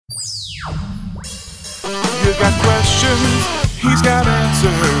You got questions, he's got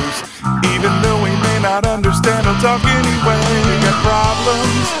answers. Even though he may not understand, he'll talk anyway. You got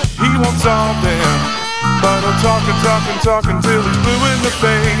problems, he won't solve them, but he'll talk and talk and talk until he's blue in the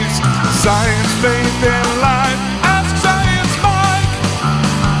face. Science, faith, and life. Ask Science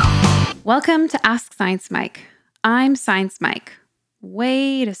Mike. Welcome to Ask Science Mike. I'm Science Mike.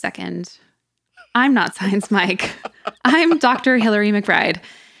 Wait a second. I'm not Science Mike. I'm Dr. Hillary McBride,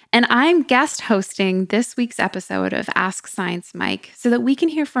 and I'm guest hosting this week's episode of Ask Science Mike so that we can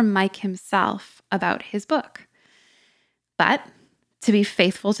hear from Mike himself about his book. But to be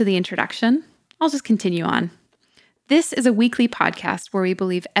faithful to the introduction, I'll just continue on. This is a weekly podcast where we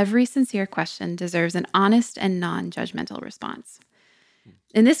believe every sincere question deserves an honest and non-judgmental response.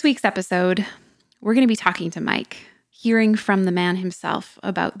 In this week's episode, we're going to be talking to Mike, hearing from the man himself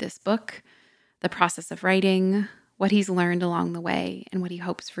about this book, the process of writing, what he's learned along the way, and what he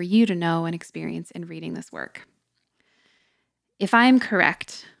hopes for you to know and experience in reading this work. If I'm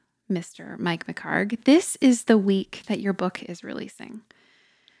correct, Mr. Mike McHargue, this is the week that your book is releasing.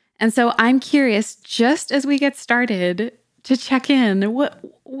 And so I'm curious, just as we get started, to check in.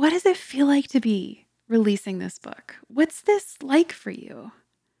 What does it feel like to be releasing this book? What's this like for you?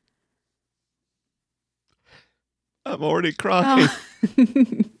 I'm already crying.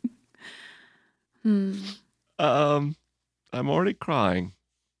 Oh. I'm already crying.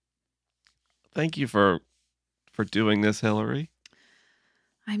 Thank you for doing this, Hillary.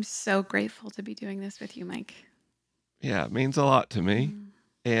 I'm so grateful to be doing this with you, Mike. Yeah, it means a lot to me.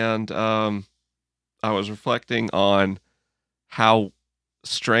 And I was reflecting on how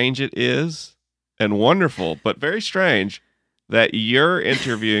strange it is and wonderful, but very strange that you're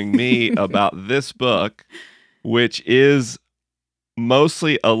interviewing me about this book, which is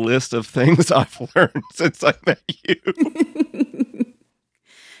mostly a list of things I've learned since I met you.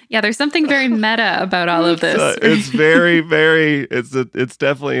 Yeah, there's something very meta about all of this. It's very, very, it's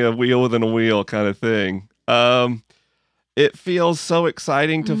definitely a wheel within a wheel kind of thing. It feels so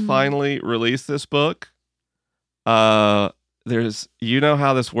exciting to finally release this book. You know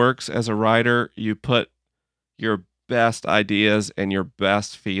how this works as a writer. You put your best ideas and your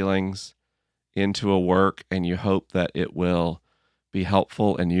best feelings into a work, and you hope that it will be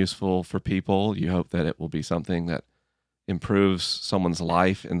helpful and useful for people. You hope that it will be something that improves someone's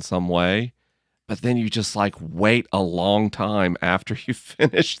life in some way. But then you just wait a long time after you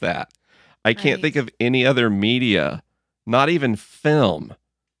finish that. I can't think of any other media, not even film,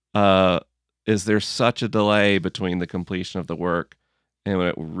 is there such a delay between the completion of the work and when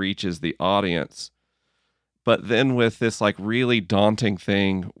it reaches the audience. But then with this really daunting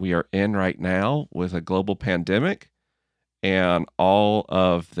thing we are in right now with a global pandemic and all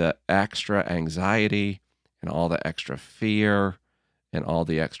of the extra anxiety and all the extra fear and all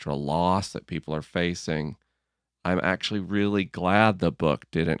the extra loss that people are facing, I'm actually really glad the book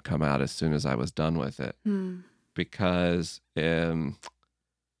didn't come out as soon as I was done with it. Because a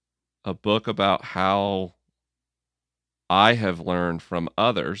book about how I have learned from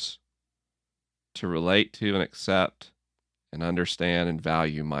others to relate to and accept and understand and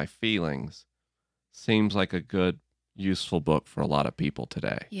value my feelings seems like a good, useful book for a lot of people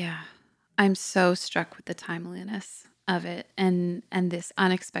today. Yeah. I'm so struck with the timeliness of it and this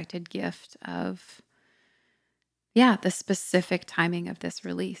unexpected gift of, the specific timing of this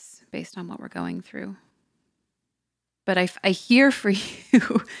release based on what we're going through. But I hear for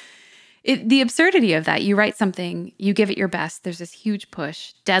you the absurdity of that. You write something, you give it your best, there's this huge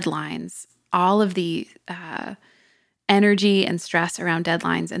push, deadlines, all of the energy and stress around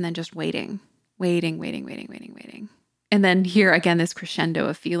deadlines, and then just waiting. And then here again, this crescendo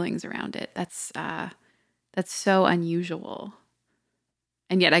of feelings around it. That's so unusual.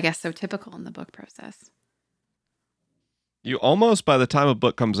 And yet I guess so typical in the book process. You almost, by the time a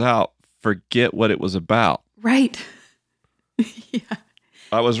book comes out, forget what it was about. Right. Yeah.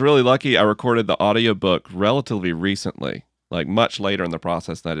 I was really lucky. I recorded the audiobook relatively recently, much later in the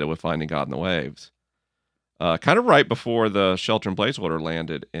process than I did with Finding God in the Waves. Kind of right before the Shelter in Place order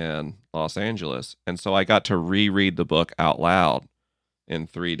landed in Los Angeles. And so I got to reread the book out loud in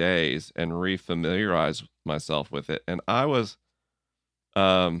 3 days and refamiliarize myself with it. And I was,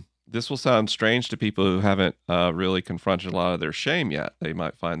 this will sound strange to people who haven't really confronted a lot of their shame yet. They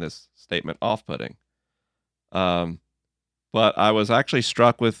might find this statement off-putting. But I was actually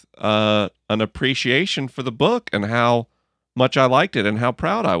struck with an appreciation for the book and how much I liked it and how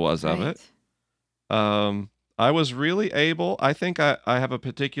proud I was of it. I was really able, I think I have a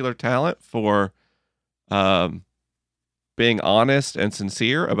particular talent for being honest and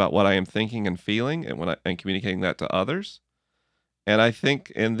sincere about what I am thinking and feeling and communicating that to others. And I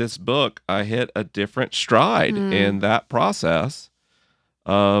think in this book, I hit a different stride in that process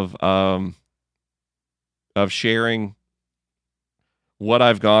of sharing what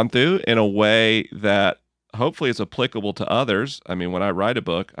I've gone through in a way that hopefully is applicable to others. I mean, when I write a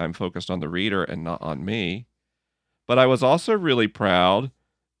book, I'm focused on the reader and not on me. But I was also really proud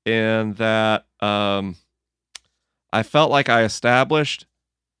in that I felt like I established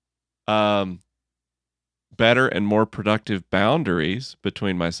better and more productive boundaries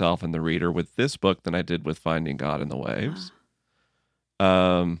between myself and the reader with this book than I did with Finding God in the Waves.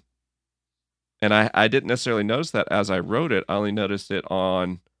 And I didn't necessarily notice that as I wrote it. I only noticed it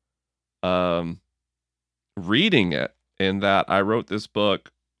on reading it, in that I wrote this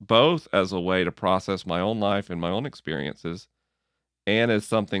book both as a way to process my own life and my own experiences, and as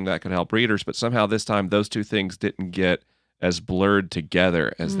something that could help readers. But somehow this time, those two things didn't get as blurred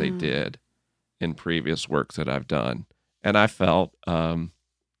together as they did in previous works that I've done. And I felt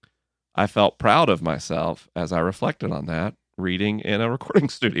proud of myself as I reflected on that, reading in a recording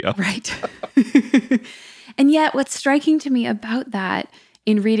studio. Right. And yet what's striking to me about that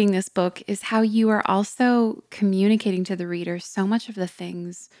in reading this book is how you are also communicating to the reader so much of the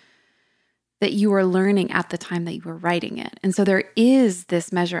things that you were learning at the time that you were writing it. And so there is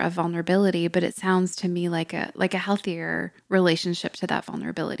this measure of vulnerability, but it sounds to me like a healthier relationship to that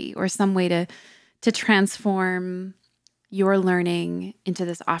vulnerability, or some way to transform your learning into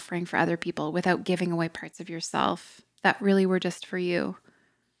this offering for other people without giving away parts of yourself that really were just for you.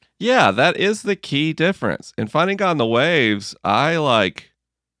 Yeah, that is the key difference. In Finding God in the Waves, I let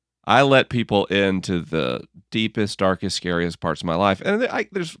people into the deepest, darkest, scariest parts of my life. And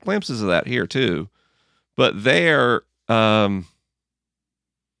there's glimpses of that here too. But there, well,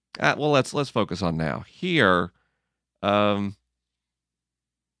 let's focus on now. Here,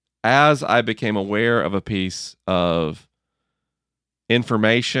 as I became aware of a piece of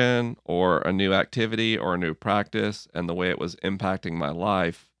information or a new activity or a new practice and the way it was impacting my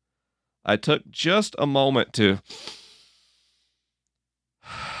life, I took just a moment to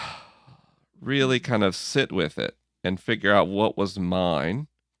really kind of sit with it and figure out what was mine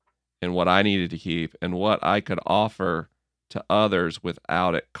and what I needed to keep and what I could offer to others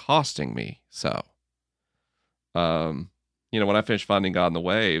without it costing me so. When I finished Finding God in the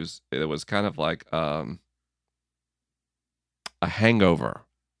Waves, it was kind of like a hangover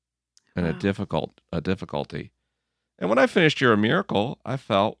and a difficulty. And when I finished You're a Miracle, I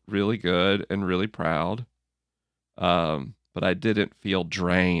felt really good and really proud. But I didn't feel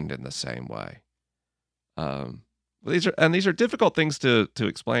drained in the same way. These are difficult things to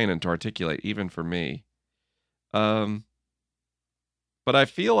explain and to articulate, even for me. But I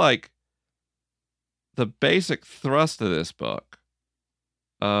feel like the basic thrust of this book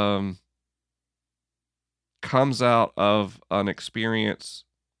comes out of an experience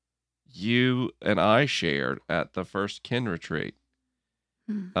you and I shared at the first Kin retreat.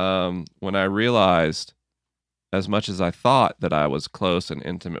 When I realized, as much as I thought that I was close and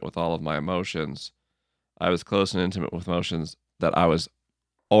intimate with all of my emotions, I was close and intimate with emotions that I was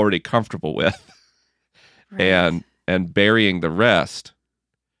already comfortable with, right. and burying the rest.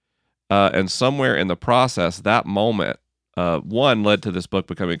 And somewhere in the process, that moment, one led to this book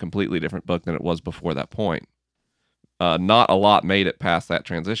becoming a completely different book than it was before that point. Not a lot made it past that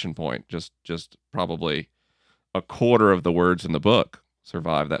transition point. Just probably a quarter of the words in the book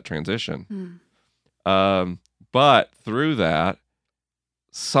survived that transition. But through that,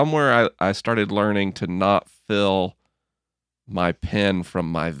 somewhere I started learning to not fill my pen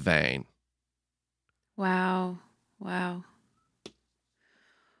from my vein. Wow.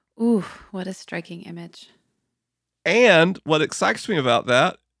 Ooh, what a striking image. And what excites me about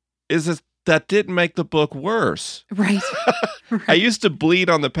that is that didn't make the book worse. Right. I used to bleed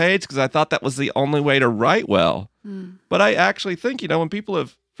on the page because I thought that was the only way to write well. But I actually think, when people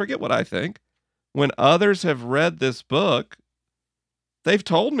forget what I think, when others have read this book, they've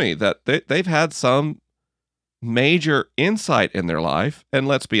told me that they've had some major insight in their life. And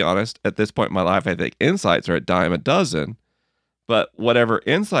let's be honest, at this point in my life, I think insights are a dime a dozen. But whatever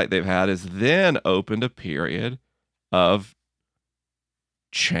insight they've had has then opened a period of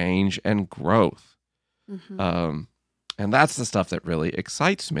change and growth. And that's the stuff that really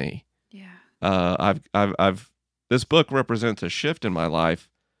excites me. Yeah. This book represents a shift in my life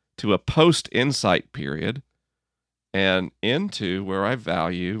to a post-insight period and into where I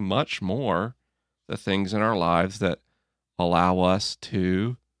value much more the things in our lives that allow us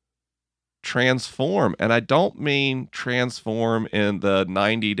to transform. And I don't mean transform in the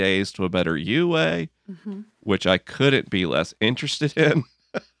 90 days to a better you way, which I couldn't be less interested in,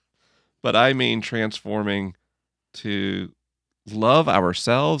 but I mean transforming to love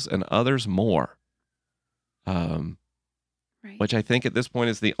ourselves and others more. Right. Which I think at this point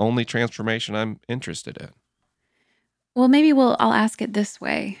is the only transformation I'm interested in. Well, maybe I'll ask it this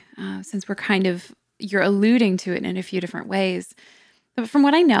way, since you're alluding to it in a few different ways. But from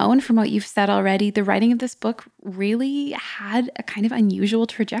what I know and from what you've said already, the writing of this book really had a kind of unusual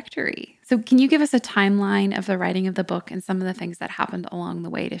trajectory. So can you give us a timeline of the writing of the book and some of the things that happened along the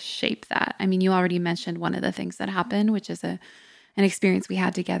way to shape that? I mean, you already mentioned one of the things that happened, which is an experience we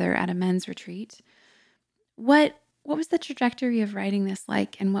had together at a men's retreat. What was the trajectory of writing this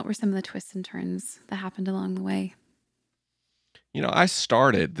like, and what were some of the twists and turns that happened along the way? I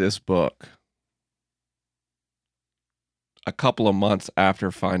started this book a couple of months after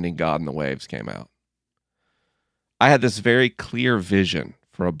Finding God in the Waves came out. I had this very clear vision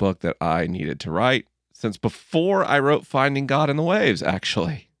for a book that I needed to write since before I wrote Finding God in the Waves,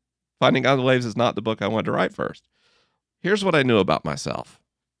 actually. Finding God in the Waves is not the book I wanted to write first. Here's what I knew about myself.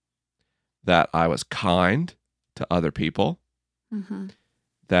 That I was kind to other people. Mm-hmm.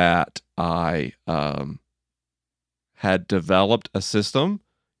 That I had developed a system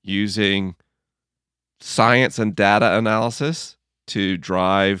using science and data analysis to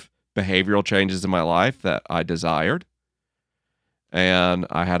drive behavioral changes in my life that I desired. And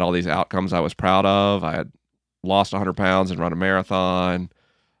I had all these outcomes I was proud of. I had lost 100 pounds and run a marathon.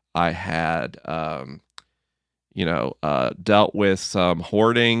 I had, dealt with some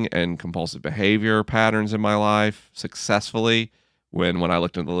hoarding and compulsive behavior patterns in my life successfully. When I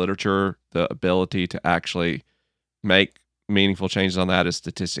looked into the literature, the ability to actually make meaningful changes on that is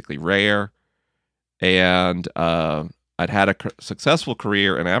statistically rare. And I'd had a successful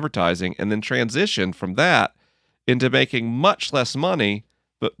career in advertising and then transitioned from that into making much less money,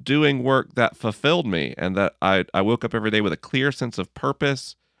 but doing work that fulfilled me, and that I woke up every day with a clear sense of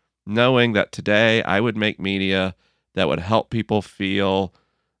purpose, knowing that today I would make media that would help people feel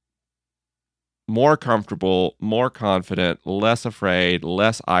more comfortable, more confident, less afraid,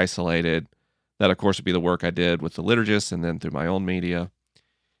 less isolated. That, of course, would be the work I did with the liturgists and then through my own media.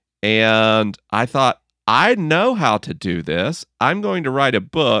 And I thought, I know how to do this. I'm going to write a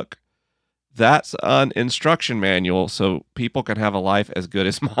book that's an instruction manual so people can have a life as good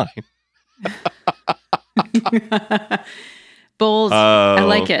as mine. Bold. I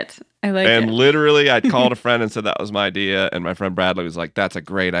like it. And literally, I called a friend and said that was my idea. And my friend Bradley was like, that's a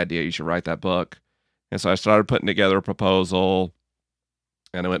great idea. You should write that book. And so I started putting together a proposal.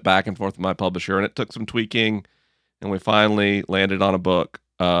 And I went back and forth with my publisher. And it took some tweaking. And we finally landed on a book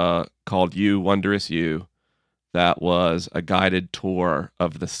called You, Wondrous You. That was a guided tour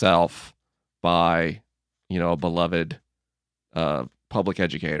of the self by, a beloved public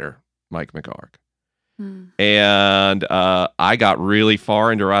educator, Mike McHargue. And I got really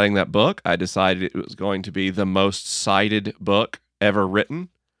far into writing that book. I decided it was going to be the most cited book ever written.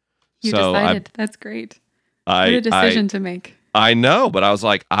 You decided. That's great. What a decision to make. I know, but I was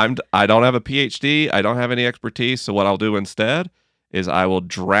like, I don't have a PhD. I don't have any expertise. So what I'll do instead is I will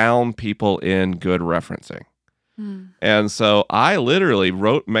drown people in good referencing. And so I literally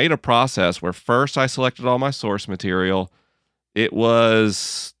made a process where first I selected all my source material. It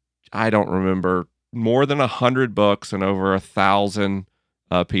was, I don't remember, more than 100 books and over 1,000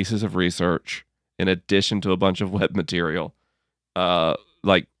 pieces of research, in addition to a bunch of web material,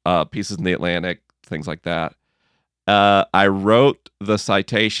 like pieces in the Atlantic, things like that. I wrote the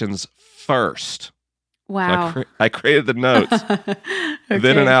citations first. Wow. So I created the notes,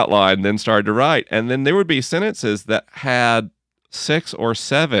 then an outline, then started to write. And then there would be sentences that had 6 or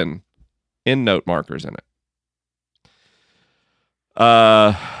 7 endnote markers in it.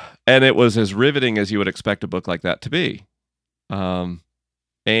 And it was as riveting as you would expect a book like that to be. And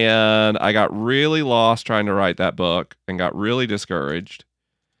I got really lost trying to write that book and got really discouraged.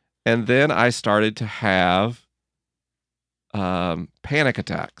 And then I started to have panic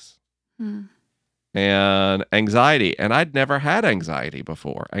attacks and anxiety. And I'd never had anxiety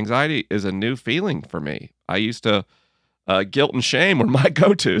before. Anxiety is a new feeling for me. I used to, guilt and shame were my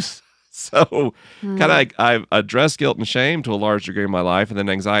go-tos. So I've addressed guilt and shame to a large degree in my life, and then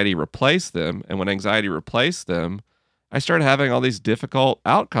anxiety replaced them. And when anxiety replaced them, I started having all these difficult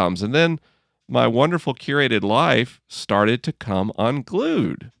outcomes. And then my wonderful curated life started to come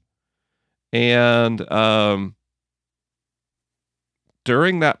unglued. And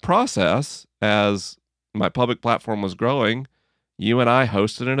during that process, as my public platform was growing, you and I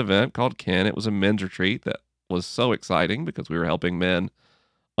hosted an event called Ken. It was a men's retreat that was so exciting because we were helping men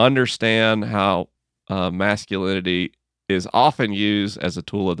understand how masculinity is often used as a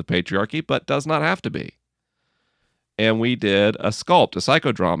tool of the patriarchy, but does not have to be. And we did a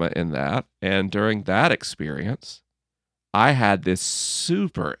psychodrama in that. And during that experience, I had this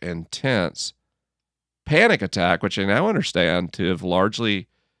super intense panic attack, which I now understand to have largely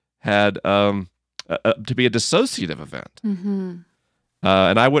had to be a dissociative event. Mm-hmm.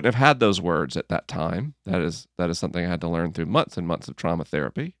 And I wouldn't have had those words at that time. That is something I had to learn through months and months of trauma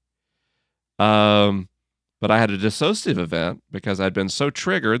therapy. But I had a dissociative event because I'd been so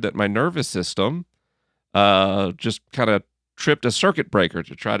triggered that my nervous system just kind of tripped a circuit breaker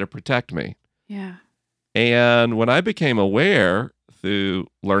to try to protect me. Yeah. And when I became aware through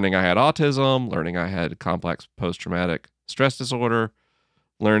learning I had autism, learning I had complex post-traumatic stress disorder,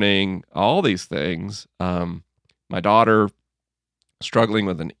 learning all these things, my daughter struggling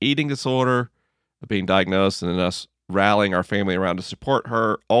with an eating disorder, being diagnosed, and then us rallying our family around to support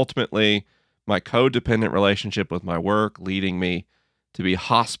her. Ultimately, my codependent relationship with my work leading me to be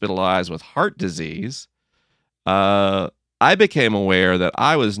hospitalized with heart disease. I became aware that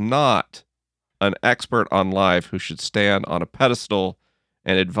I was not an expert on life who should stand on a pedestal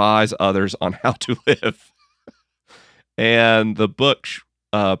and advise others on how to live. And the book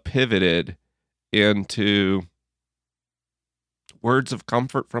pivoted into words of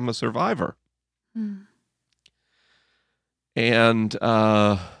comfort from a survivor. Mm. And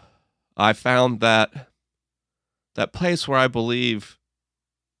I found that place where I believe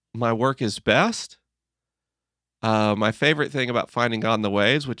my work is best. My favorite thing about Finding God in the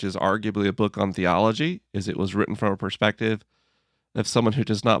Ways, which is arguably a book on theology, is it was written from a perspective of someone who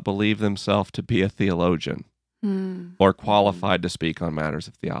does not believe themselves to be a theologian or qualified to speak on matters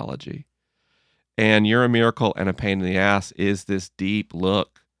of theology. And You're a Miracle and a Pain in the Ass is this deep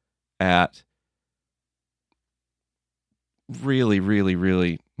look at really, really,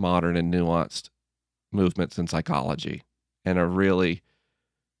 really modern and nuanced movements in psychology and a really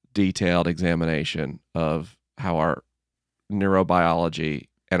detailed examination of how our neurobiology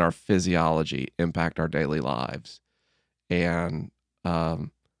and our physiology impact our daily lives, and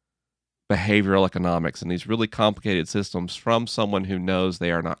behavioral economics and these really complicated systems from someone who knows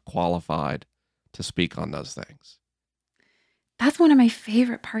they are not qualified to speak on those things. That's one of my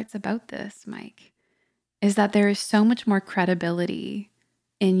favorite parts about this, Mike, is that there is so much more credibility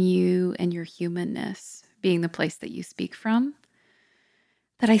in you and your humanness being the place that you speak from,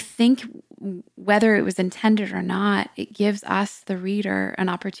 that I think whether it was intended or not, it gives us, the reader, an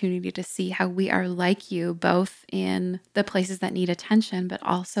opportunity to see how we are like you, both in the places that need attention, but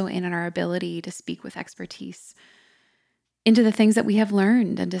also in our ability to speak with expertise into the things that we have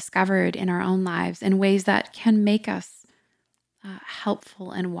learned and discovered in our own lives in ways that can make us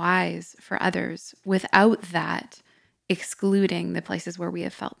helpful and wise for others without that excluding the places where we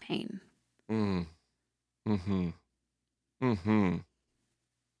have felt pain.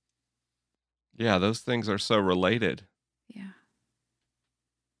 Yeah, those things are so related. Yeah.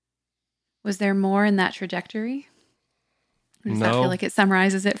 Was there more in that trajectory? Or does that feel like it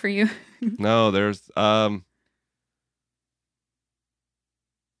summarizes it for you? No, there's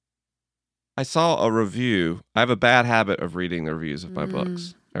I saw a review. I have a bad habit of reading the reviews of my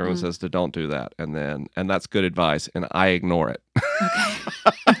books. Everyone says to don't do that, and that's good advice, and I ignore it.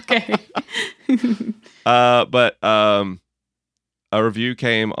 Okay. But a review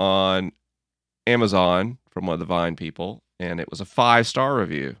came on Amazon from one of the Vine people, and it was a 5-star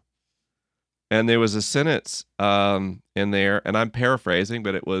review. And there was a sentence in there, and I'm paraphrasing,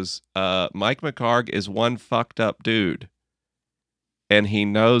 but it was, Mike McHargue is one fucked up dude, and he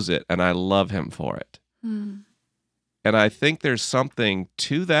knows it, and I love him for it. And I think there's something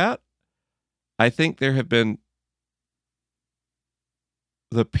to that. I think there have been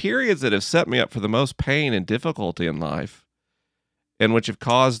the periods that have set me up for the most pain and difficulty in life, and which have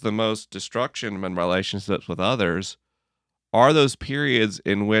caused the most destruction in relationships with others, are those periods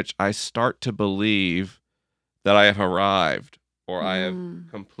in which I start to believe that I have arrived or I have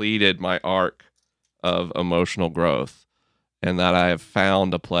completed my arc of emotional growth, and that I have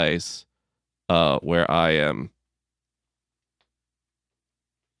found a place where I am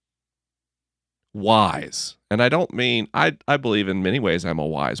wise. And I don't mean, I believe in many ways I'm a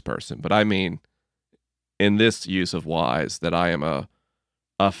wise person, but I mean in this use of wise that I am a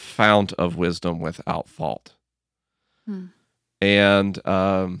fount of wisdom without fault. And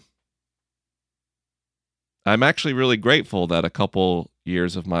I'm actually really grateful that a couple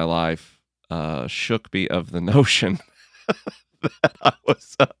years of my life shook me of the notion that I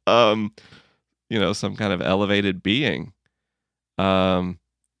was, some kind of elevated being.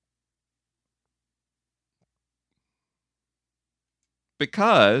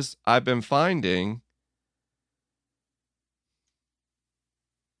 Because I've been finding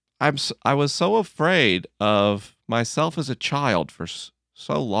I was so afraid of myself as a child for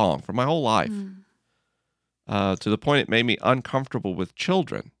so long, for my whole life. to the point it made me uncomfortable with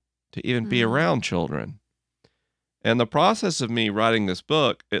children, to even be Mm. around children. And the process of me writing this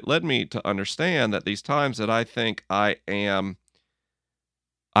book, it led me to understand that these times that I think I've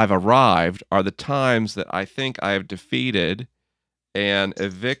arrived are the times that I think I have defeated and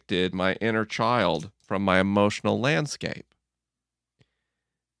evicted my inner child from my emotional landscape.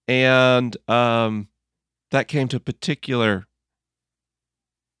 And that came to a particular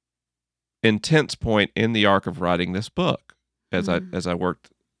intense point in the arc of writing this book as I worked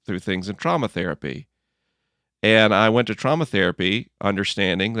through things in trauma therapy. And I went to trauma therapy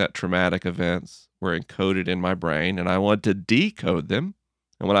understanding that traumatic events were encoded in my brain, and I wanted to decode them.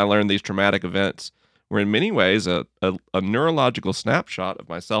 And when I learned these traumatic events were in many ways a neurological snapshot of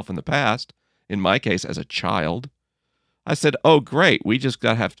myself in the past, in my case as a child, I said, "Oh, great, we have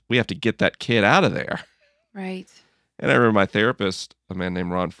to get that kid out of there." Right. And I remember my therapist, a man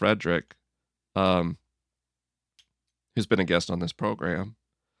named Ron Frederick, who's been a guest on this program,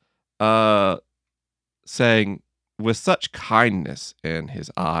 saying with such kindness in his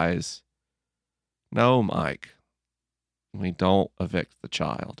eyes, "No, Mike, we don't evict the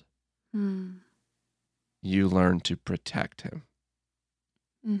child. Mm. You learn to protect him."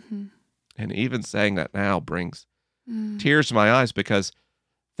 Mm-hmm. And even saying that now brings Mm. tears to my eyes, because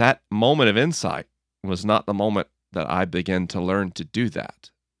that moment of insight was not the moment that I began to learn to do that.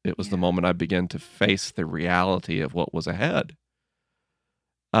 It was the Yeah. moment I began to face the reality of what was ahead.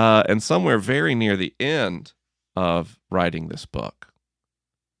 And somewhere very near the end of writing this book,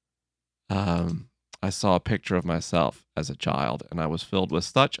 I saw a picture of myself as a child, and I was filled with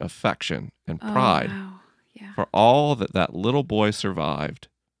such affection and pride Oh, wow. Yeah. for all that that little boy survived,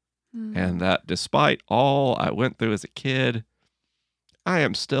 and that despite all I went through as a kid, I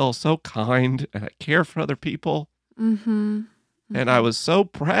am still so kind and I care for other people. Mm-hmm. And I was so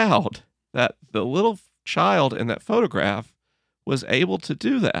proud that the little child in that photograph was able to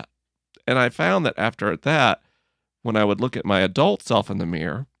do that. And I found that after that, when I would look at my adult self in the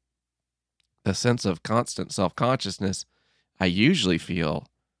mirror, the sense of constant self-consciousness I usually feel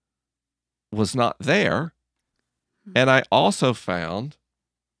was not there. And I also found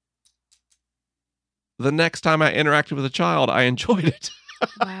the next time I interacted with a child, I enjoyed it.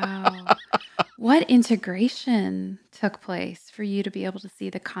 Wow. What integration took place for you to be able to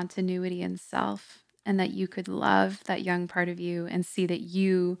see the continuity in self, and that you could love that young part of you and see that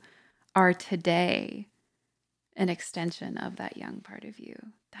you are today an extension of that young part of you.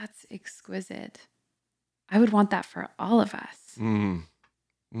 That's exquisite. I would want that for all of us. Me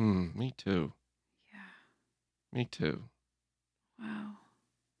too. Yeah. Me too. Wow.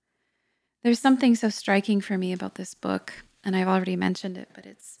 There's something so striking for me about this book, and I've already mentioned it, but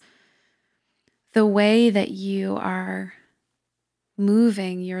it's the way that you are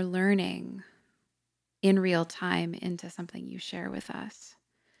moving your learning in real time into something you share with us.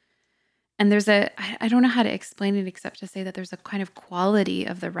 And I don't know how to explain it except to say that there's a kind of quality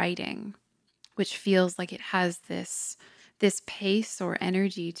of the writing, which feels like it has this pace or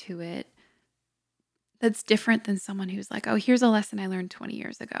energy to it that's different than someone who's like, oh, here's a lesson I learned 20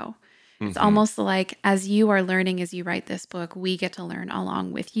 years ago. It's almost like as you are learning, as you write this book, we get to learn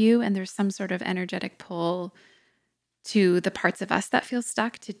along with you. And there's some sort of energetic pull to the parts of us that feel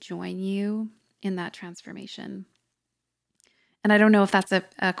stuck to join you in that transformation. And I don't know if that's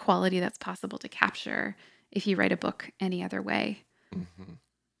a quality that's possible to capture if you write a book any other way. Mm-hmm.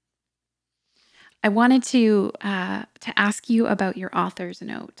 I wanted to ask you about your author's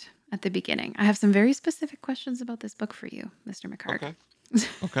note at the beginning. I have some very specific questions about this book for you, Mr. McHargue.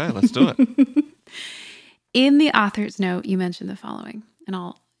 Okay, let's do it. In the author's note, you mentioned the following,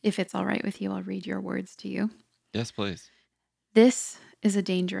 and if it's all right with you, I'll read your words to you. Yes, please. This is a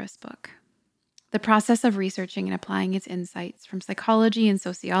dangerous book. The process of researching and applying its insights from psychology and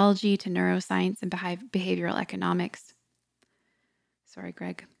sociology to neuroscience and behavioral economics. Sorry,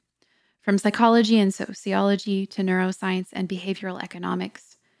 Greg. From psychology and sociology to neuroscience and behavioral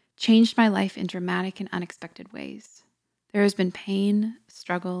economics changed my life in dramatic and unexpected ways. There has been pain,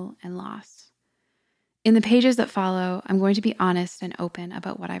 struggle, and loss. In the pages that follow, I'm going to be honest and open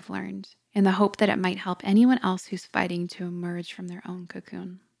about what I've learned, in the hope that it might help anyone else who's fighting to emerge from their own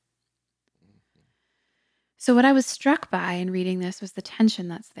cocoon. So what I was struck by in reading this was the tension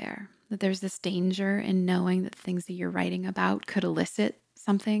that's there, that there's this danger in knowing that the things that you're writing about could elicit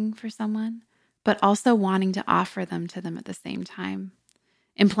something for someone, but also wanting to offer them to them at the same time,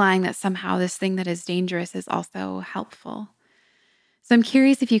 implying that somehow this thing that is dangerous is also helpful. So I'm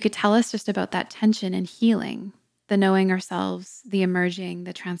curious if you could tell us just about that tension and healing, the knowing ourselves, the emerging,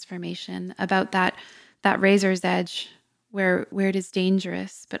 the transformation, about that razor's edge where it is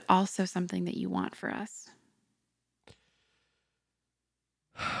dangerous, but also something that you want for us.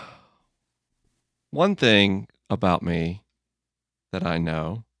 One thing about me that I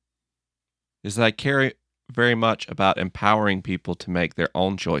know is that I care very much about empowering people to make their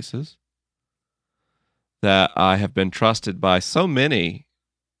own choices, that I have been trusted by so many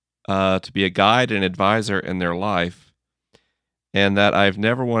to be a guide and advisor in their life, and that I've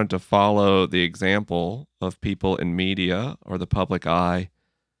never wanted to follow the example of people in media or the public eye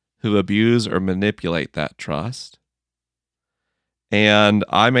who abuse or manipulate that trust. And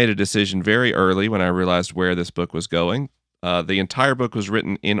I made a decision very early when I realized where this book was going. The entire book was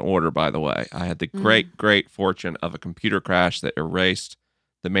written in order, by the way. I had the great fortune of a computer crash that erased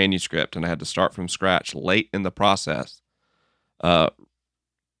the manuscript, and I had to start from scratch late in the process,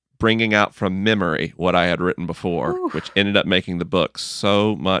 bringing out from memory what I had written before, which ended up making the book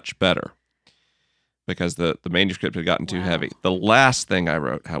so much better because the manuscript had gotten too heavy. The last thing I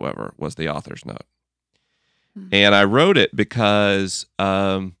wrote, however, was the author's note. And I wrote it because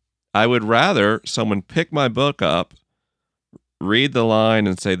I would rather someone pick my book up, read the line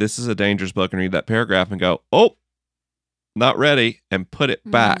and say, this is a dangerous book, and read that paragraph and go, oh, not ready, and put it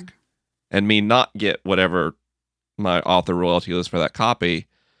back, and me not get whatever my author royalty is for that copy,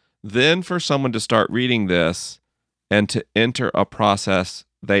 than for someone to start reading this and to enter a process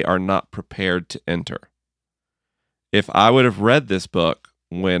they are not prepared to enter. If I would have read this book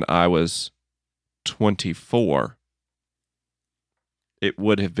when I was 24, it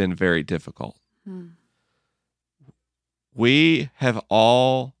would have been very difficult. We have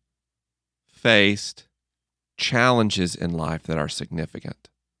all faced challenges in life that are significant,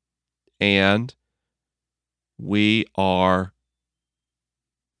 and we are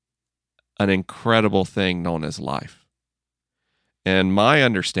an incredible thing known as life. And my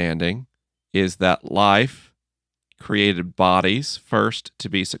understanding is that life created bodies first to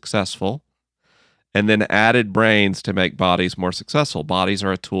be successful, and then added brains to make bodies more successful. Bodies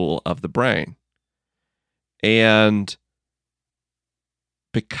are a tool of the brain. And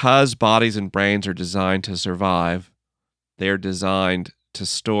because bodies and brains are designed to survive, they are designed to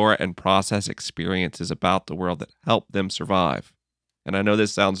store and process experiences about the world that help them survive. And I know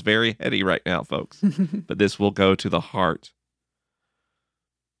this sounds very heady right now, folks, but this will go to the heart.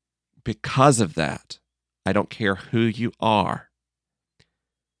 Because of that, I don't care who you are,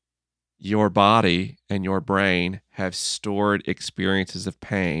 your body and your brain have stored experiences of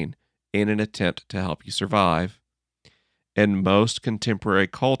pain in an attempt to help you survive. And most contemporary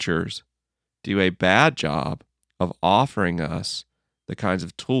cultures do a bad job of offering us the kinds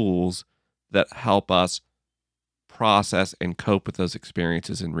of tools that help us process and cope with those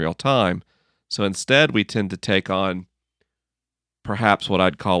experiences in real time. So instead, we tend to take on perhaps what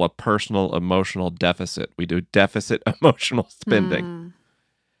I'd call a personal emotional deficit. We do deficit emotional spending.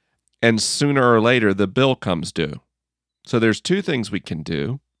 And sooner or later, the bill comes due. So there's two things we can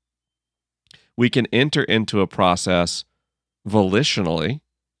do. We can enter into a process volitionally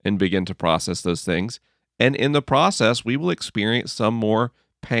and begin to process those things. And in the process, we will experience some more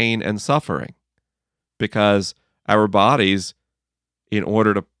pain and suffering because our bodies, in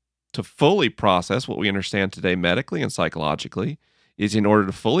order to fully process what we understand today medically and psychologically, is in order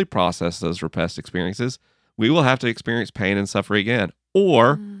to fully process those repressed experiences, we will have to experience pain and suffering again.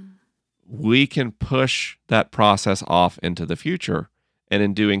 Or we can push that process off into the future, and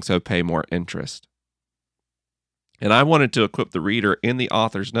in doing so, pay more interest. And I wanted to equip the reader in the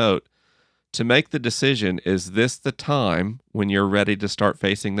author's note to make the decision, is this the time when you're ready to start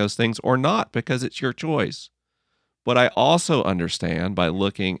facing those things or not? Because it's your choice. But I also understand by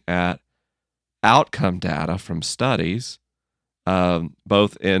looking at outcome data from studies,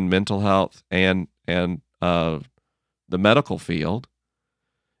 both in mental health and the medical field,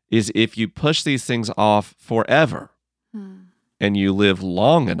 is if you push these things off forever and you live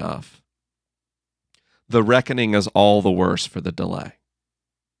long enough, the reckoning is all the worse for the delay.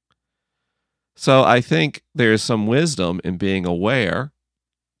 So I think there's some wisdom in being aware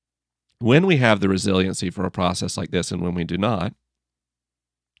when we have the resiliency for a process like this and when we do not,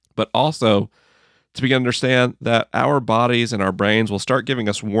 but also to begin to understand that our bodies and our brains will start giving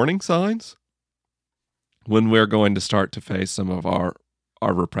us warning signs when we're going to start to face some of our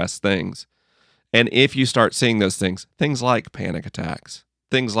repressed things. And if you start seeing those things like panic attacks,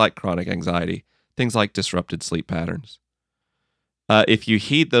 things like chronic anxiety, things like disrupted sleep patterns, if you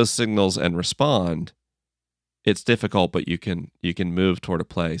heed those signals and respond, it's difficult, but you can move toward a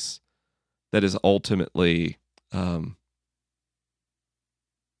place that is ultimately, oh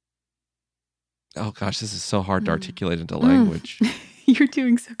gosh, this is so hard to articulate into language. You're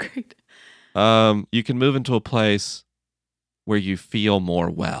doing so great. You can move into a place where you feel more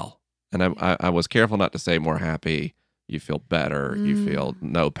well. And I was careful not to say more happy, you feel better, you feel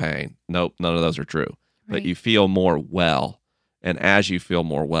no pain. Nope, none of those are true. But you feel more well. And as you feel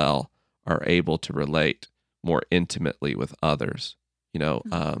more well, are able to relate more intimately with others,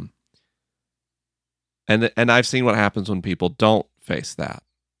 and I've seen what happens when people don't face that.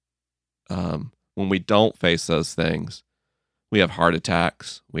 When we don't face those things, we have heart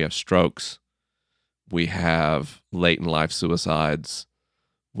attacks, we have strokes, we have late in life suicides,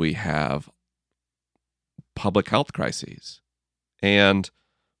 we have public health crises. And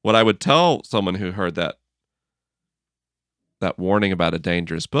what I would tell someone who heard that warning about a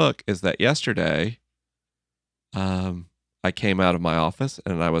dangerous book is that yesterday, I came out of my office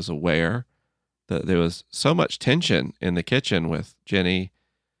and I was aware that there was so much tension in the kitchen with Jenny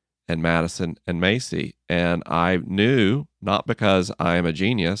and Madison and Macy. And I knew, not because I am a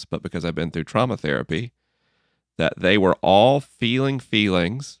genius, but because I've been through trauma therapy, that they were all feeling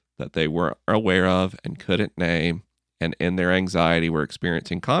feelings that they weren't aware of and couldn't name. And in their anxiety, were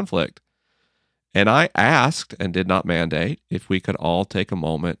experiencing conflict. And I asked and did not mandate if we could all take a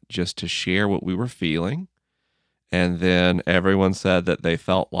moment just to share what we were feeling. And then everyone said that they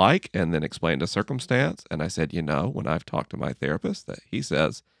felt like, and then explained a circumstance. And I said, when I've talked to my therapist, that he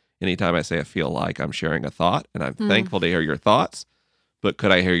says, anytime I say I feel like, I'm sharing a thought, and I'm thankful to hear your thoughts, but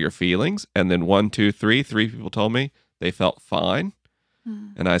could I hear your feelings? And then 1, 2, 3 people told me they felt fine.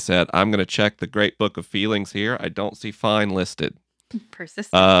 And I said, I'm going to check the great book of feelings here. I don't see fine listed.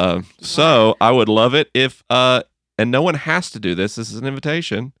 Persistent. So I would love it if, and no one has to do this. This is an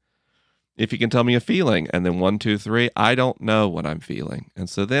invitation. If you can tell me a feeling, and then 1, 2, 3, I don't know what I'm feeling. And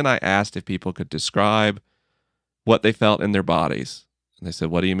so then I asked if people could describe what they felt in their bodies. And they said,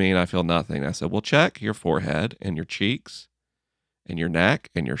 what do you mean? I feel nothing. And I said, well, check your forehead and your cheeks and your neck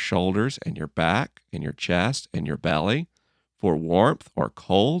and your shoulders and your back and your chest and your belly for warmth or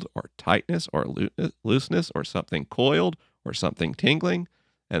cold or tightness or looseness or something coiled or something tingling.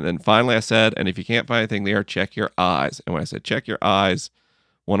 And then finally I said, and if you can't find anything there, check your eyes. And when I said, check your eyes,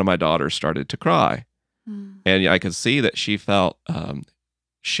 one of my daughters started to cry. And I could see that she felt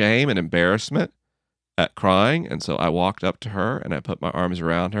shame and embarrassment at crying. And so I walked up to her and I put my arms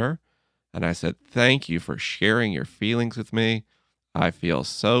around her and I said, thank you for sharing your feelings with me. I feel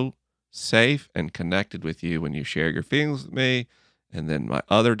so safe and connected with you when you share your feelings with me. And then my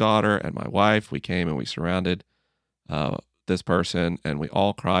other daughter and my wife, we came and we surrounded this person and we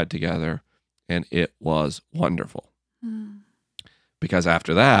all cried together, and it was wonderful. Because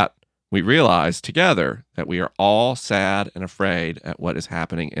after that, we realized together that we are all sad and afraid at what is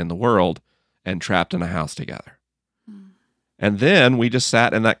happening in the world and trapped in a house together. And then we just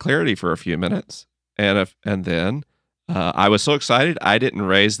sat in that clarity for a few minutes. And then I was so excited, I didn't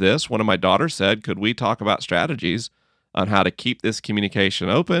raise this. One of my daughters said, could we talk about strategies on how to keep this communication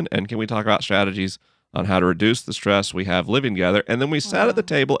open? And can we talk about strategies on how to reduce the stress we have living together? And then we sat at the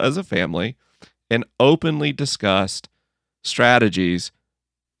table as a family and openly discussed strategies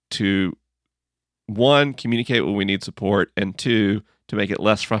to, 1, communicate when we need support, and 2, to make it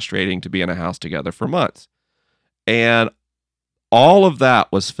less frustrating to be in a house together for months. And all of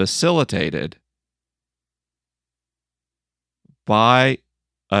that was facilitated by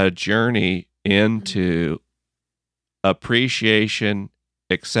a journey into appreciation,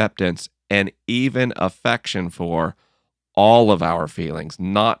 acceptance, and even affection for all of our feelings,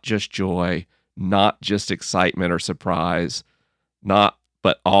 not just joy, not just excitement or surprise,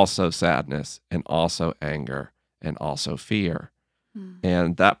 but also sadness and also anger and also fear.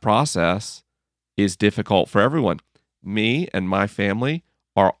 And that process is difficult for everyone. Me and my family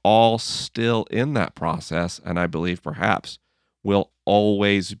are all still in that process, and I believe perhaps will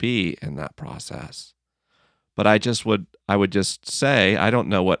always be in that process. But I would just say, I don't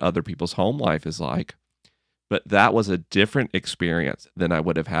know what other people's home life is like, but that was a different experience than I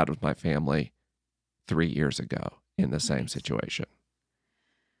would have had with my family 3 years ago in the same situation.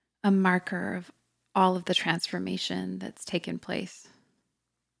 A marker of all of the transformation that's taken place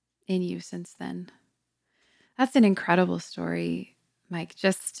in you since then. That's an incredible story, Mike,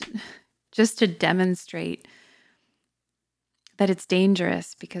 just to demonstrate that it's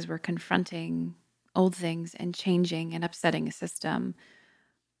dangerous because we're confronting old things and changing and upsetting a system.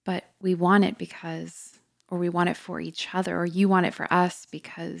 But we want it or we want it for each other, or you want it for us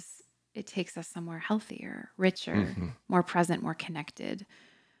because it takes us somewhere healthier, richer, more present, more connected,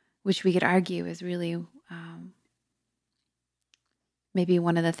 which we could argue is really maybe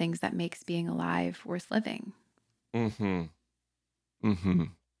one of the things that makes being alive worth living. When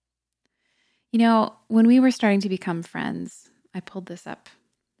we were starting to become friends, I pulled this up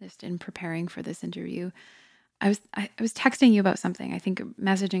just in preparing for this interview. I was texting you about something, I think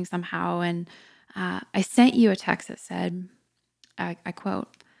messaging somehow, and I sent you a text that said, I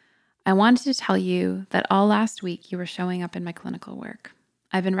quote, "I wanted to tell you that all last week you were showing up in my clinical work.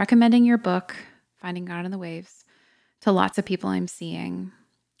 I've been recommending your book, Finding God in the Waves, to lots of people I'm seeing,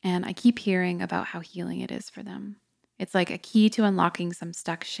 and I keep hearing about how healing it is for them. It's like a key to unlocking some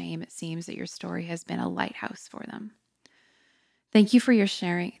stuck shame. It seems that your story has been a lighthouse for them. Thank you for your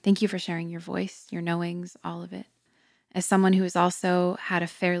sharing. Thank you for sharing your voice, your knowings, all of it. As someone who has also had a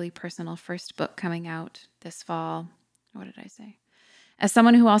fairly personal first book coming out this fall, what did I say? As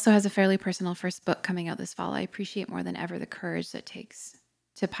someone who also has a fairly personal first book coming out this fall, I appreciate more than ever the courage that it takes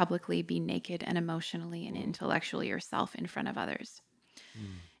to publicly be naked and emotionally and intellectually yourself in front of others."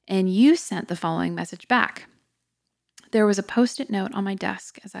 And you sent the following message back. "There was a Post-it note on my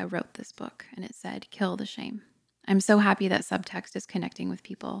desk as I wrote this book, and it said, 'Kill the shame.' I'm so happy that subtext is connecting with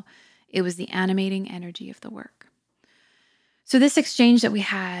people. It was the animating energy of the work." So this exchange that we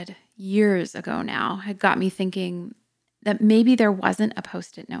had years ago now had got me thinking that maybe there wasn't a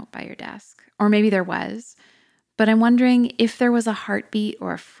Post-it note by your desk, or maybe there was, but I'm wondering if there was a heartbeat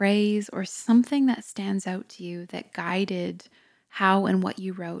or a phrase or something that stands out to you that guided how and what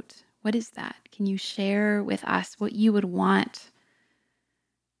you wrote. What is that? Can you share with us what you would want?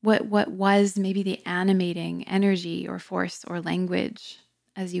 What was maybe the animating energy or force or language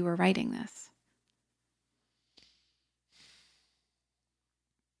as you were writing this?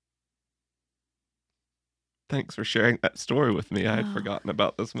 Thanks for sharing that story with me. I had Oh. forgotten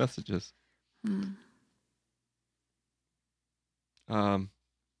about those messages. Hmm.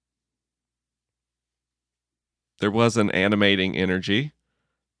 There was an animating energy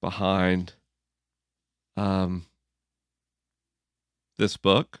behind this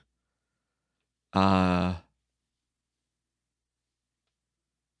book. Gosh,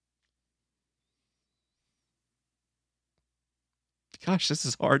 this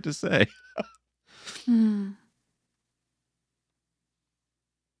is hard to say. Hmm.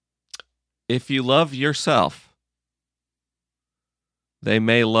 If you love yourself, they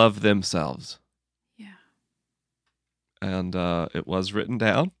may love themselves. Yeah. And it was written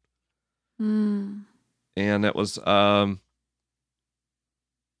down. Hmm. And it was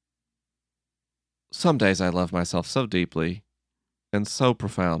some days I love myself so deeply and so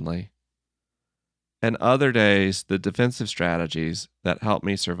profoundly. And other days, the defensive strategies that help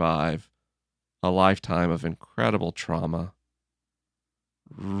me survive a lifetime of incredible trauma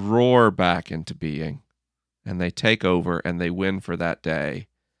roar back into being, and they take over and they win for that day.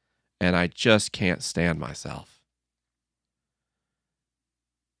 And I just can't stand myself.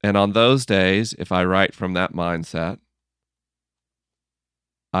 And on those days, if I write from that mindset,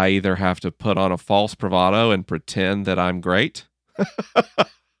 I either have to put on a false bravado and pretend that I'm great,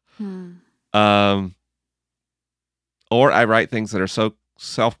 or I write things that are so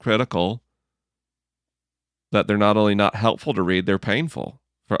self-critical that they're not only not helpful to read, they're painful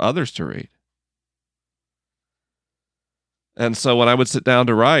for others to read. And so when I would sit down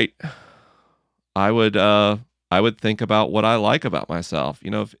to write, I would think about what I like about myself.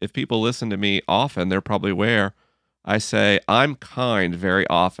 You know, if people listen to me often, they're probably aware I say I'm kind very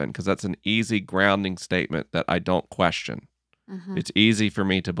often because that's an easy grounding statement that I don't question. Mm-hmm. It's easy for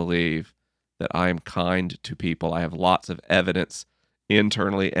me to believe that I am kind to people. I have lots of evidence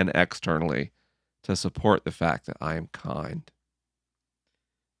internally and externally to support the fact that I am kind.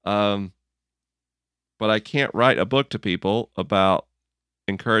 But I can't write a book to people about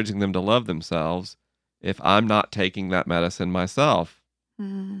encouraging them to love themselves if I'm not taking that medicine myself.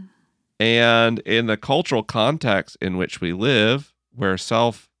 Mm-hmm. And in the cultural context in which we live, where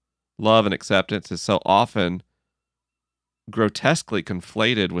self-love and acceptance is so often grotesquely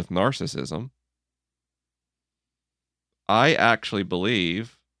conflated with narcissism, I actually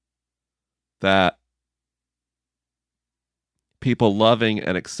believe that people loving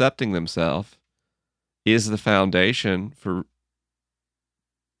and accepting themselves is the foundation for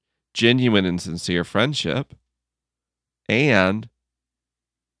genuine and sincere friendship and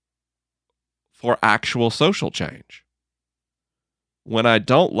for actual social change. When I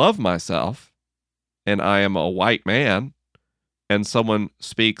don't love myself and I am a white man and someone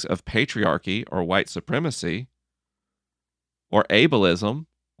speaks of patriarchy or white supremacy or ableism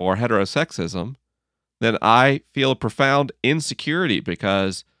or heterosexism, then I feel a profound insecurity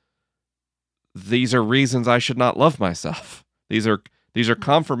because these are reasons I should not love myself. These are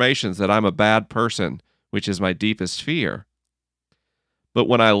confirmations that I'm a bad person, which is my deepest fear. But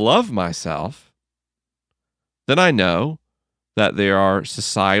when I love myself, then I know that there are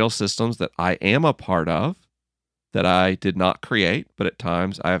societal systems that I am a part of, that I did not create, but at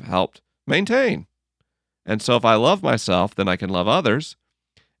times I have helped maintain. And so if I love myself, then I can love others.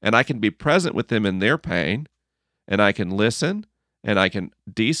 And I can be present with them in their pain, and I can listen, and I can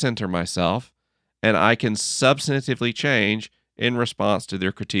decenter myself, and I can substantively change in response to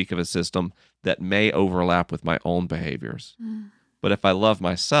their critique of a system that may overlap with my own behaviors. But if I love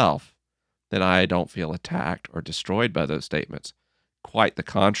myself, then I don't feel attacked or destroyed by those statements. Quite the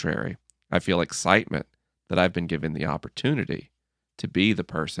contrary. I feel excitement that I've been given the opportunity to be the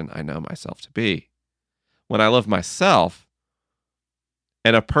person I know myself to be. When I love myself,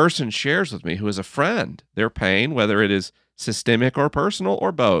 and a person shares with me who is a friend their pain, whether it is systemic or personal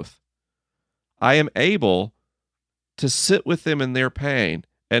or both, I am able to sit with them in their pain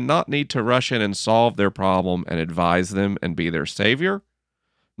and not need to rush in and solve their problem and advise them and be their savior,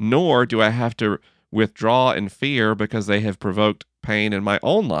 nor do I have to withdraw in fear because they have provoked pain in my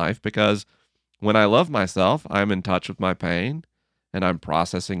own life, because when I love myself, I'm in touch with my pain and I'm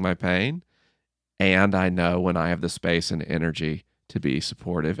processing my pain, and I know when I have the space and energy to be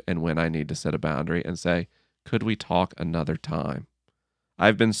supportive and when I need to set a boundary and say, could we talk another time?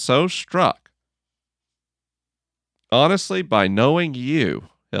 I've been so struck, honestly, by knowing you,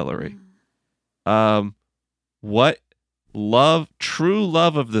 Hillary, what true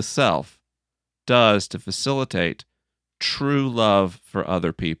love of the self does to facilitate true love for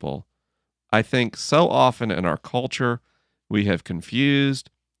other people. I think so often in our culture, we have confused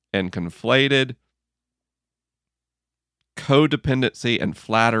and conflated codependency and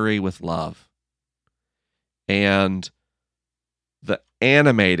flattery with love. And the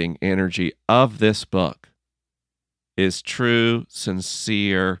animating energy of this book is true,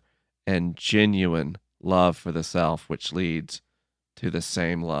 sincere, and genuine love for the self, which leads to the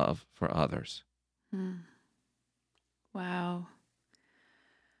same love for others. Wow.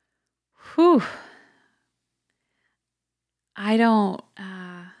 Whew. I don't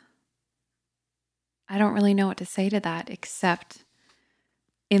really know what to say to that, except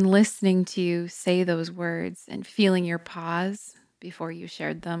in listening to you say those words and feeling your pause before you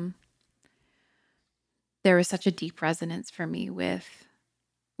shared them. There was such a deep resonance for me with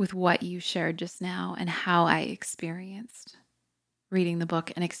what you shared just now and how I experienced reading the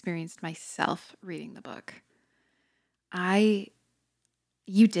book and experienced myself reading the book.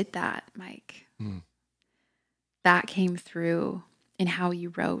 You did that, Mike. That came through in how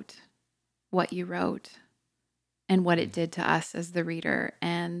you wrote, what you wrote, and what it did to us as the reader.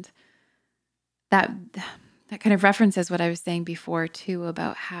 And that kind of references what I was saying before too,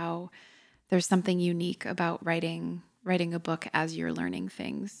 about how there's something unique about writing a book as you're learning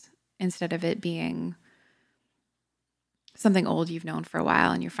things, instead of it being something old you've known for a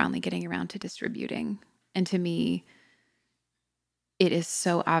while and you're finally getting around to distributing. And to me, it is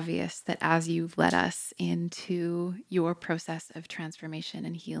so obvious that as you've led us into your process of transformation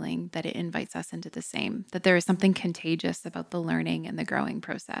and healing, that it invites us into the same, that there is something contagious about the learning and the growing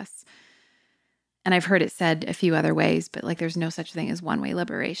process. And I've heard it said a few other ways, but like there's no such thing as one-way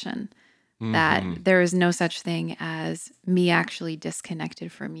liberation, that there is no such thing as me actually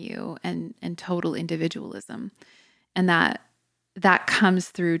disconnected from you and total individualism. And that comes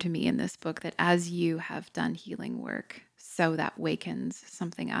through to me in this book, that as you have done healing work, so that wakens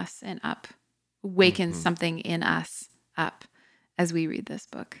something something in us up as we read this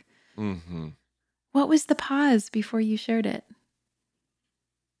book. What was the pause before you shared it?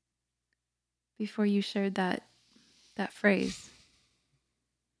 Before you shared that phrase?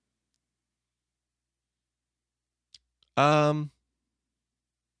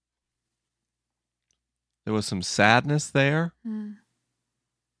 There was some sadness there.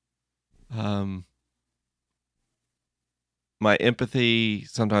 My empathy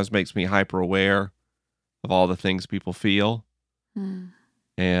sometimes makes me hyper aware of all the things people feel.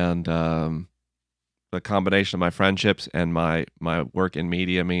 And the combination of my friendships and my work in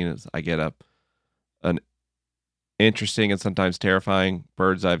media means I get an interesting and sometimes terrifying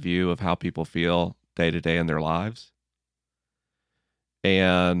bird's eye view of how people feel day to day in their lives.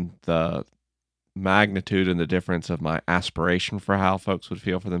 And the magnitude and the difference of my aspiration for how folks would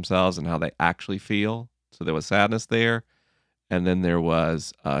feel for themselves and how they actually feel. So there was sadness there. And then there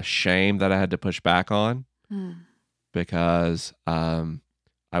was shame that I had to push back on because I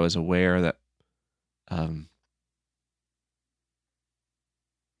was aware that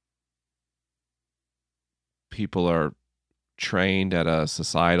people are trained at a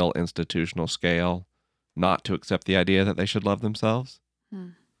societal, institutional scale not to accept the idea that they should love themselves.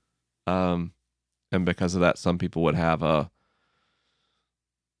 And because of that, some people would have a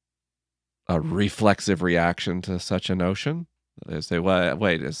reflexive reaction to such a notion. They say, "Well,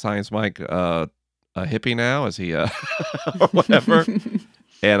 wait, is Science Mike a hippie now? Is he or whatever?"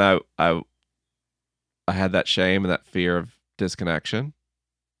 And I had that shame and that fear of disconnection.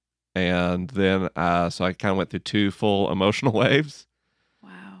 And then, so I kind of went through 2 full emotional waves.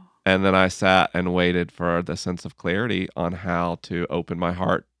 Wow. And then I sat and waited for the sense of clarity on how to open my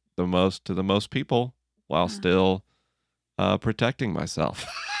heart the most to the most people while still protecting myself.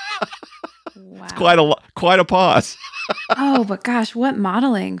 Wow. It's quite a pause. Oh, but gosh, what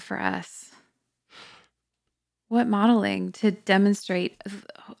modeling for us. What modeling to demonstrate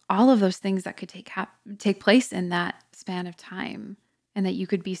all of those things that could take place in that span of time, and that you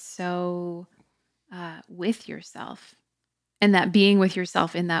could be so with yourself, and that being with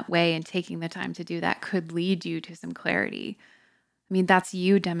yourself in that way and taking the time to do that could lead you to some clarity. I mean, that's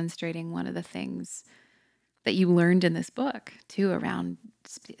you demonstrating one of the things that you learned in this book too, around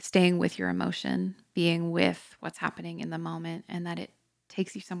staying with your emotion, being with what's happening in the moment, and that it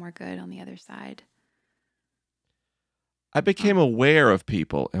takes you somewhere good on the other side. I became aware of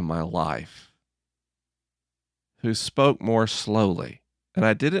people in my life who spoke more slowly, and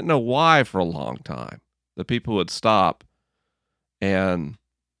I didn't know why for a long time. The people would stop and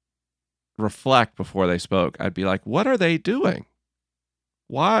reflect before they spoke. I'd be like, what are they doing?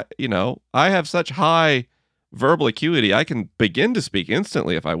 Why? I have such high verbal acuity. I can begin to speak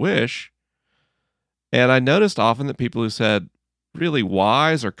instantly if I wish. And I noticed often that people who said really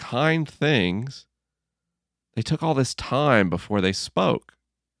wise or kind things, they took all this time before they spoke.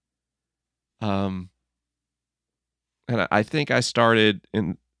 And I think I started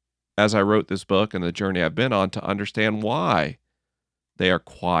as I wrote this book and the journey I've been on, to understand why they are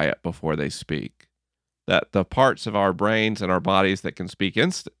quiet before they speak. That the parts of our brains and our bodies that can speak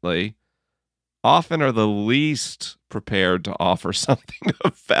instantly often are the least prepared to offer something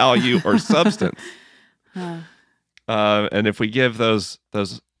of value or substance. And if we give those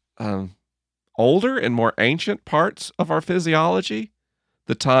older and more ancient parts of our physiology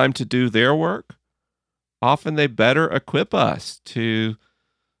the time to do their work, often they better equip us to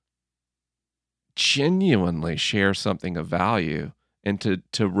genuinely share something of value and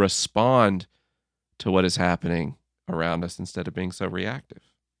to respond to what is happening around us instead of being so reactive.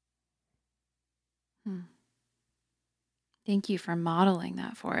 Thank you for modeling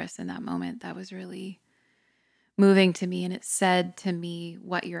that for us in that moment. That was really moving to me, and it said to me,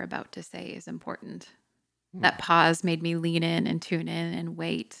 what you're about to say is important. That pause made me lean in and tune in and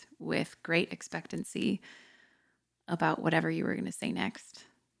wait with great expectancy about whatever you were going to say next.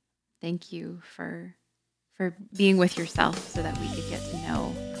 Thank you for being with yourself so that we could get to know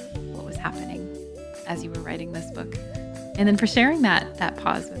what was happening as you were writing this book. And then for sharing that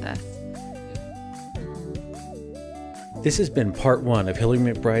pause with us. This has been part 1 of Hillary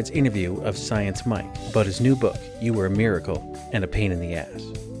McBride's interview of Science Mike about his new book, You Were a Miracle and a Pain in the Ass.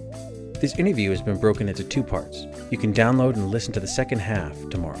 This interview has been broken into 2 parts. You can download and listen to the second half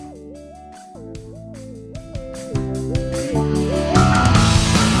tomorrow.